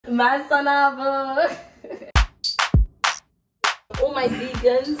Masanabo. All my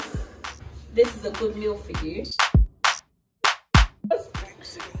vegans, this is a good meal for you.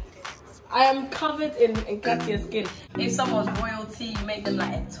 I am covered in Katia skin. If someone's royalty, you make them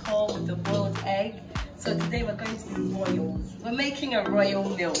like a tall with a boiled egg. So today we're going to do royals. We're making a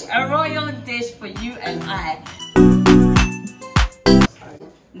royal meal, a royal dish for you and I.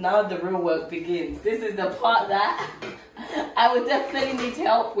 Now the real work begins. This is the part that I would definitely need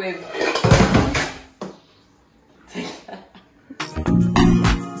help with.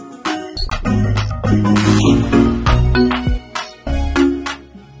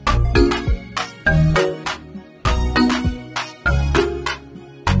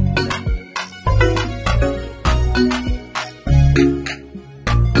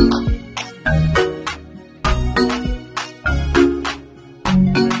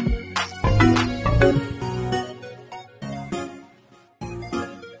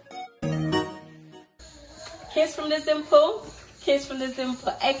 Kiss from the dimple, kiss from the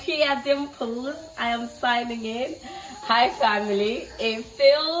dimple. Akua Dimples, I am signing in. Hi family, it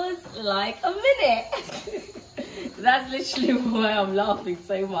feels like a minute. That's literally why I'm laughing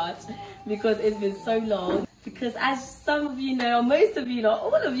so much, because it's been so long. Because as some of you know, or most of you know,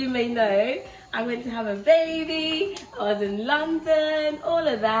 all of you may know, I went to have a baby, I was in London, all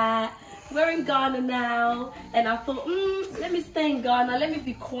of that. We're in Ghana now, and I thought, let me stay in Ghana, let me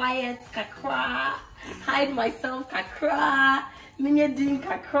be quiet, kakra. Hide myself, kakra, minyadin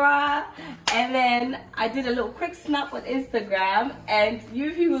kakra, and then I did a little quick snap on Instagram, and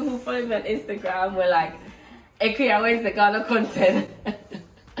you people who follow me on Instagram were like, Akua, where's the Ghana content?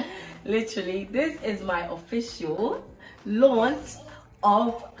 Literally, this is my official launch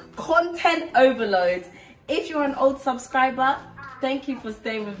of content overload. If you're an old subscriber, thank you for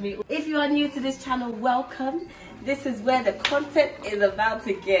staying with me. If you are new to this channel, welcome. This is where the content is about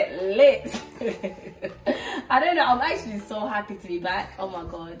to get lit. I don't know, I'm actually so happy to be back. Oh my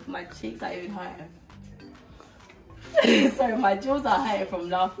god, my cheeks are even higher. Sorry, my jaws are higher from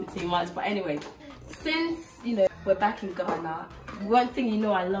laughing too much. But anyway, since, you know, we're back in Ghana, one thing you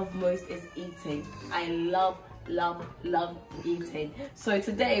know I love most is eating. I love eating. So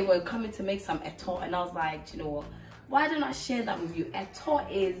today we're coming to make some eto, and I was like, you know what, why don't I share that with you? Eto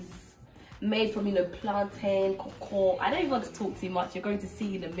is made from, you know, plantain, cocoa. I don't even want to talk too much, you're going to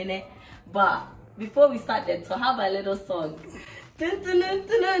see in a minute. But before we start then, so have a little song.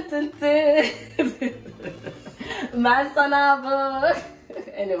 Masanabo.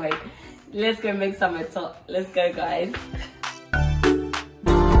 Anyway, let's go make some eto. Let's go, guys.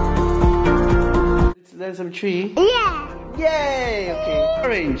 Let's learn some tree. Yeah. Yay! Okay.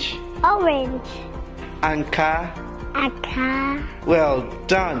 Orange. Orange. Anka. Akua. Well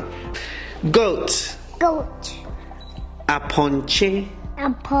done. Goat. Goat. Aponche.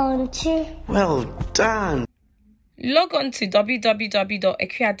 Aponche. Well done. Log on to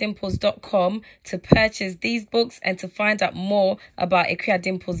www.akuadimples.com to purchase these books and to find out more about Akua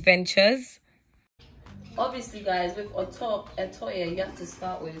Dimples ventures. Obviously, guys, with etoye, you have to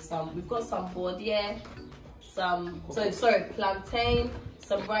start with some. We've got some bordier, plantain,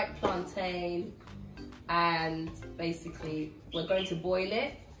 some ripe plantain, and basically we're going to boil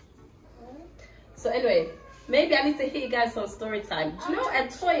it. So anyway, maybe I need to hear you guys some story time. Do you know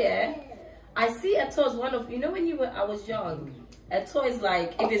etoye? I see eto as one of, you know, when I was young, eto is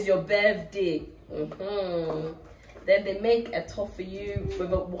like if it's your birthday, then they make eto for you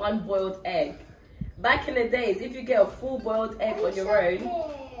with one boiled egg. Back in the days, if you get a full boiled egg on your own,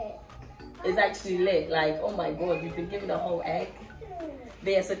 it's actually lit. Like, oh my god, you've been given a whole egg.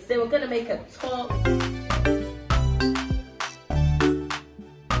 But yeah, so today we're gonna make a top.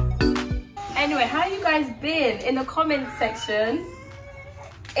 Anyway, how you guys been? In the comment section,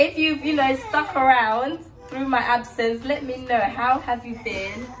 if you've, you know, stuck around through my absence, let me know. How have you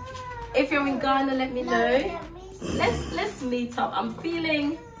been? If you're in Ghana, let me know. Let's meet up. I'm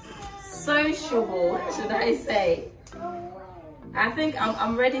feeling sociable, should I say. I think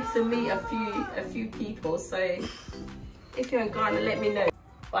I'm ready to meet a few people. So if you're in Ghana, let me know.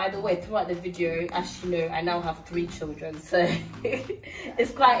 By the way, throughout the video, as you know, I now have 3 children, so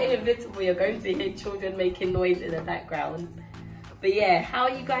it's quite inevitable you're going to hear children making noise in the background. But yeah, how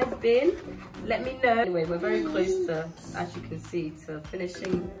you guys been? Let me know. Anyway, we're very close to, as you can see, to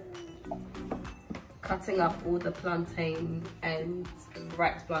finishing cutting up all the plantain and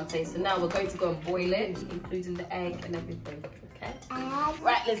ripe plantain. So now we're going to go and boil it, including the egg and everything. Okay?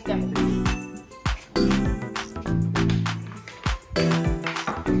 Right, let's go.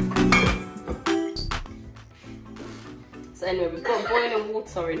 So anyway, we've got boiling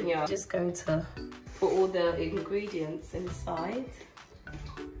water in here. I'm just going to put all the ingredients inside.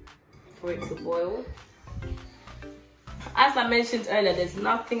 for it to boil. As I mentioned earlier, there's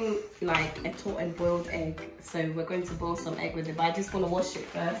nothing like a eto and boiled egg, so we're going to boil some egg with it, but I just want to wash it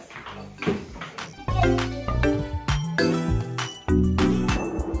first.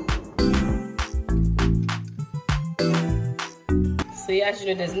 So you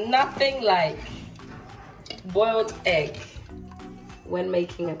actually know there's nothing like boiled egg when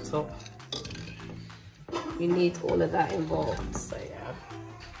making a eto. You need all of that involved, so yeah.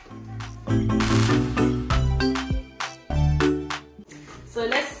 So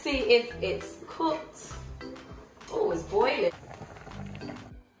let's see if it's cooked. Oh, it's boiling.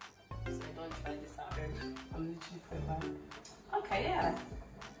 So don't try this at home. I'm literally putting back. Okay, yeah.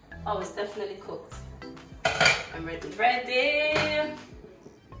 Oh, it's definitely cooked. I'm ready. Ready.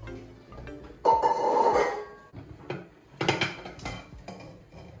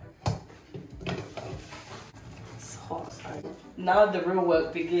 It's hot. Now the real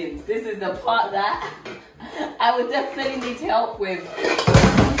work begins. This is the part that I would definitely need help with.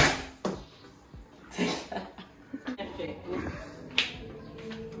 Okay.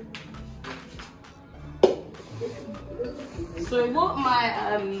 So what my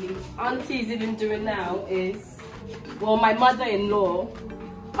auntie is even doing now is, well, my mother-in-law's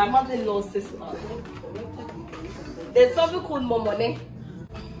sister. There's something called momone.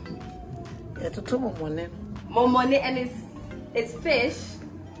 Yeah, to momone. Momone, and it's fish.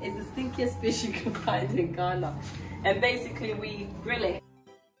 It's the stinkiest fish you can find in Ghana. And basically we grill it.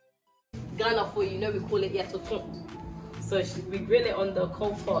 Ghana, for you know, we call it yatoton. So we grill it on the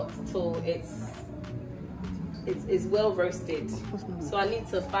coal pot till it's well roasted. So I need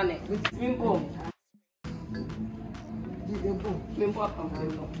to fan it.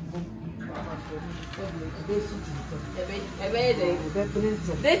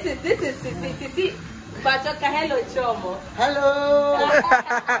 This is Sisi. Bajoka, hello, Chomo. Hello.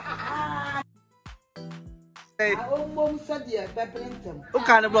 Hey. I almost said yeah, Pepperington. What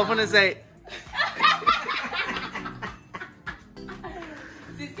kind of bluff want to say?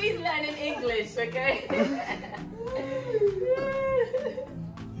 Sisi's learning English, okay?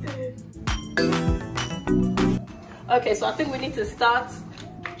 Okay, so I think we need to start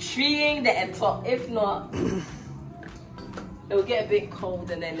treeing the eto. If not, it will get a bit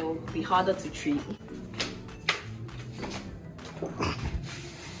cold and then it will be harder to tree.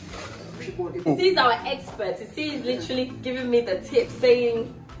 He's our expert. He's literally giving me the tips,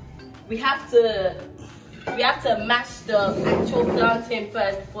 saying we have to mash the actual plantain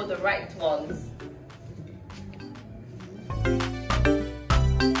first before the right ones.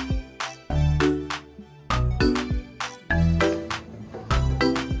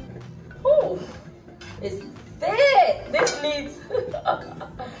 Oh, it's thick. This needs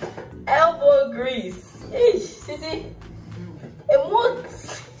elbow grease. Hey, Sisi, it won't.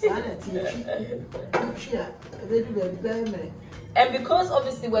 And because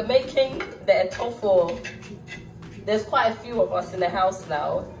obviously we're making the eto for, there's quite a few of us in the house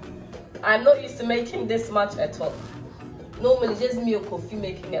now. I'm not used to making this much eto. Normally just me or Kofi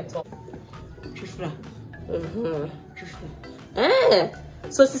making eto.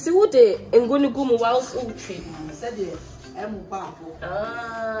 So Sisi, what they ngoni gumu whilst tree?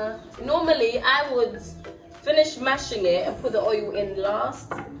 Normally I would finish mashing it and put the oil in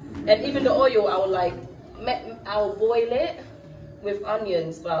last. And even the oil, I'll boil it with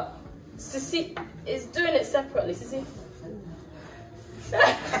onions, but Sisi is doing it separately. Sisi.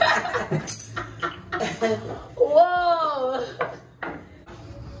 Whoa!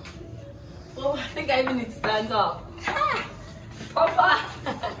 Oh, I think I even need to stand up. Proper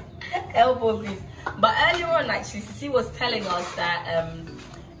elbow grease. But earlier on, actually, Sisi was telling us that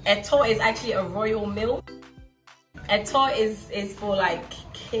eto is actually a royal meal. Eto is for like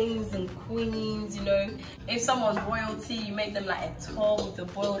kings and queens, you know. If someone's royalty, you make them like eto with a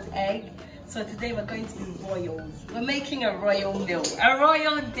boiled egg. So today we're going to be royals. We're making a royal meal, a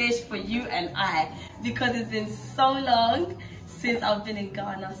royal dish for you and I, because it's been so long since I've been in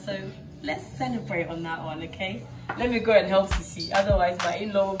Ghana. So let's celebrate on that one, okay? Let me go and help Sisi. Otherwise, my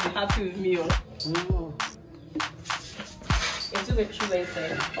in-law will be happy with me. Into the true way,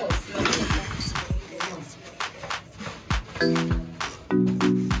 say. Oh, it's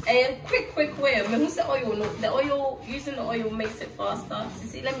and quick way. Who's the oil? No, the oil, using the oil makes it faster.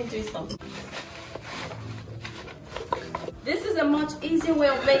 See, let me do something. This is a much easier way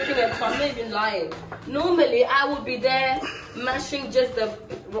of making it, so I'm not even lying. Normally, I would be there mashing just the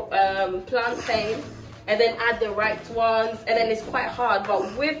plantain and then add the right ones, and then it's quite hard.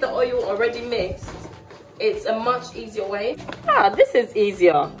 But with the oil already mixed, it's a much easier way. This is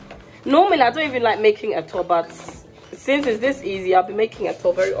easier. Normally, I don't even like making eto, but since it's this easy, I'll be making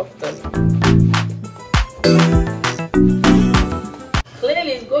eto very often.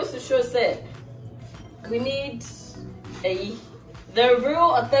 Clearly, it goes to show that we need the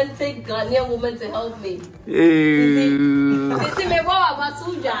real, authentic Ghanaian woman to help me.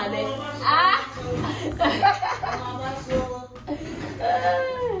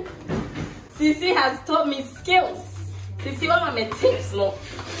 Sisi has taught me skills. Sisi, what are my tips, no?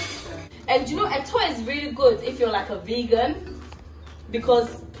 And you know, eto is really good if you're like a vegan, because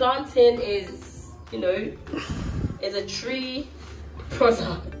plantain is, you know, is a tree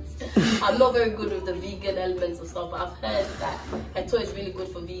product. I'm not very good with the vegan elements and stuff, but I've heard that eto is really good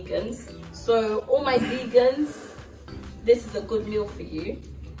for vegans. So all my vegans, this is a good meal for you.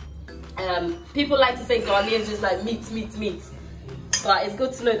 People like to say Ghanaians just like meat. But it's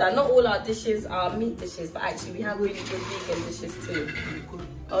good to know that not all our dishes are meat dishes, but actually we have really good vegan dishes too.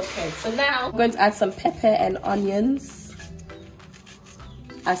 Okay, so now I'm going to add some pepper and onions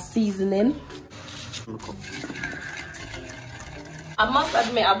as seasoning. I must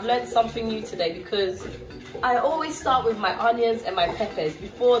admit, I've learned something new today, because I always start with my onions and my peppers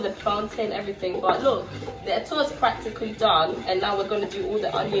before the plantain, everything. But look, the eto is practically done, and now we're going to do all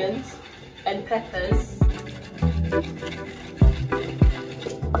the onions and peppers.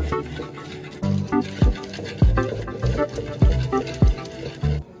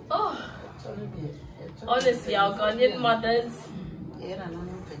 Oh, honestly, our Ghanaian mothers,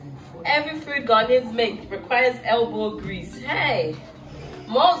 every food Ghanaians make requires elbow grease. Hey,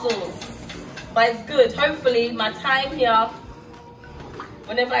 muzzles, but it's good. Hopefully, my time here,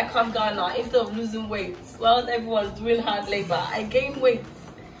 whenever I come Ghana, instead of losing weight, while everyone's doing hard labor, I gain weight.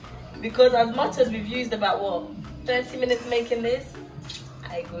 Because as much as we've used about, what, 30 minutes making this,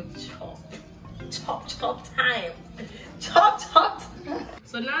 I go chop time. Chop.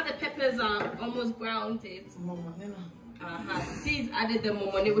 So now the peppers are almost grounded. She's added the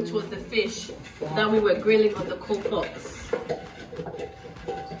momone, which was the fish that we were grilling on the coal pots.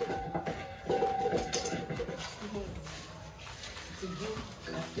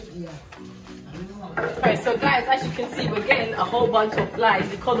 Alright, so guys, as you can see, we're getting a whole bunch of flies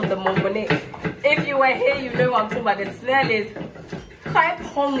because of the momone. If you were here, you know what I'm talking about. The smell is quite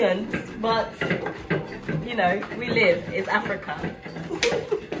pungent, but you know, we live. It's Africa.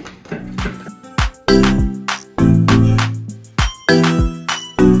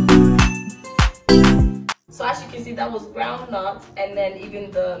 So as you can see, that was ground nuts, and then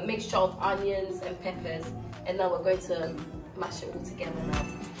even the mixture of onions and peppers, and now we're going to mash it all together now.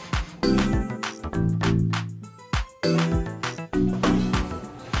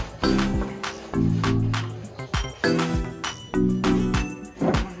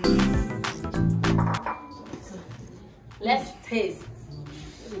 Let's taste.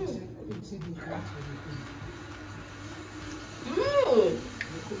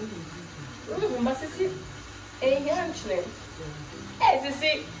 But Sisi, actually, hey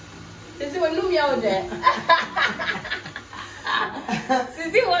Sisi, when you out there,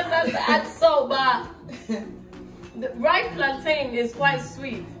 Sisi wants us to add salt, but the ripe plantain is quite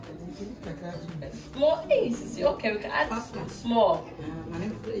sweet. Small, hey Sisi, okay, we can add small.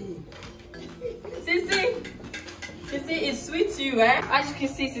 Sisi is sweet to you, eh? As you can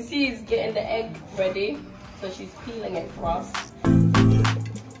see, Sisi is getting the egg ready, so she's peeling it for us.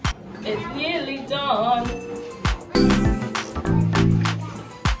 It's nearly done.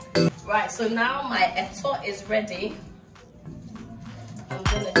 Right, so now my eto is ready. I'm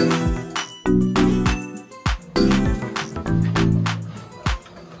gonna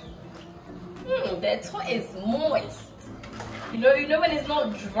the eto is moist. You know when it's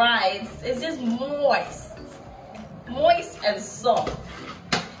not dry, it's just moist. Moist and soft.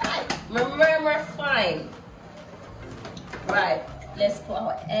 Remember, fine. Right, let's put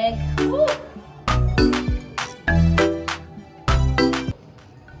our egg. Woo.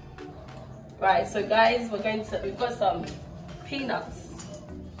 Right, so guys, we've got some peanuts.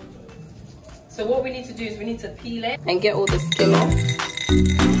 So what we need to do is we need to peel it and get all the skin off.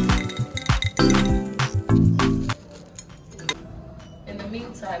 In the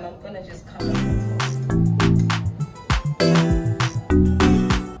meantime, I'm gonna just cover it.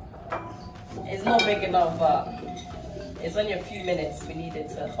 It's not big enough, but it's only a few minutes we need it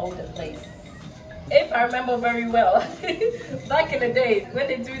to hold in place. If I remember very well, back in the days when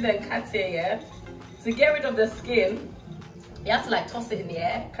they do the kate, yeah, to get rid of the skin, you have to like toss it in the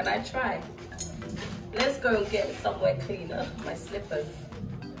air. Can I try? Let's go and get somewhere cleaner. My slippers.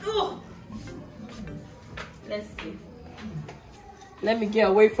 Ugh. Let's see. Let me get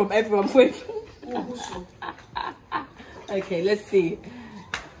away from everyone quick. Okay, let's see.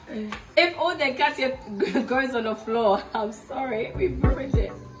 If all the Katia goes on the floor, I'm sorry, we ruined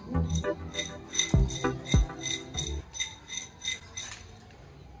it.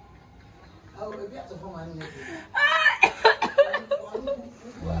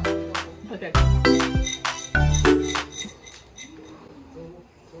 Okay.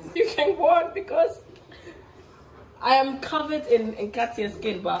 You can go on because I am covered in Katia's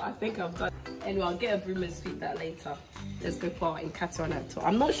skin, but I think I've done. Anyway, I'll get a broom and sweep that later. Let's go pour in Katia on that top.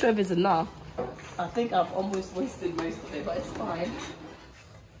 I'm not sure if it's enough. I think I've almost wasted most of it, but it's fine.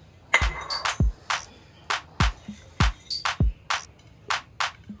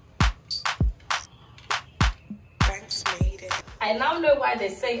 I now know why they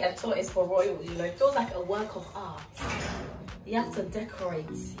say a tour is for royal, you know, it feels like a work of art. You have to decorate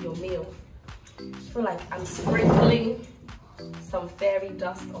your meal. I feel like I'm sprinkling some fairy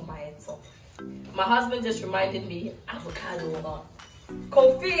dust on my eto. My husband just reminded me, avocado.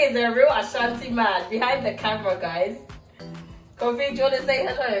 Kofi is a real Ashanti man behind the camera, guys. Kofi, do you want to say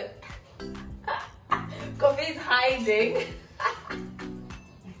hello? Kofi's hiding.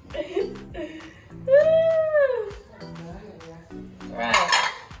 Right.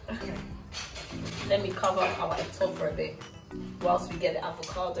 Okay. Let me cover our eto for a bit whilst we get the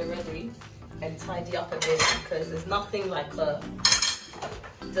avocado ready and tidy up a bit because there's nothing like a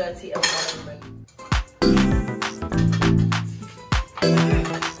dirty environment.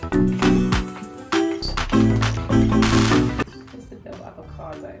 Just a bit of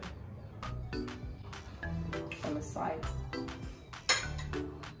avocado on the side.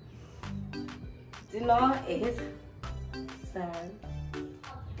 Dinner is served.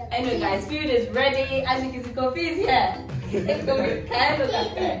 Anyway guys, food is ready. As you can see, Kofi is here.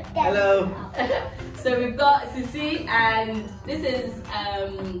 Hello. So we've got Sisi and this is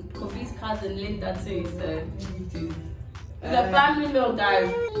Kofi's cousin Linda too. So it's a family meal,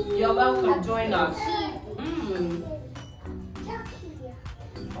 guys. You're welcome. Join us.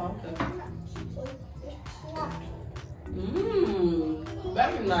 Okay.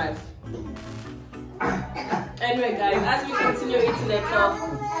 Very nice. Anyway guys, as we continue eating the top,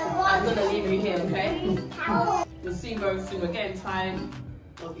 I'm gonna leave you here, okay? We'll see you very soon. We're getting time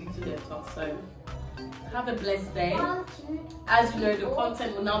of eating the top, so have a blessed day. As you know, the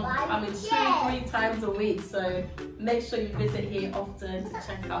content will now be coming 2-3 times a week, so make sure you visit here often to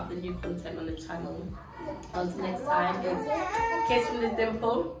check out the new content on the channel. Until next time, it's Kiss from this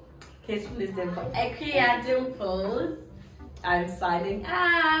Dimple. Kiss from this Dimple. Akua Dimples. I'm signing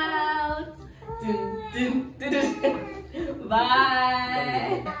out.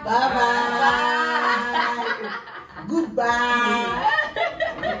 Bye. Bye bye. Goodbye.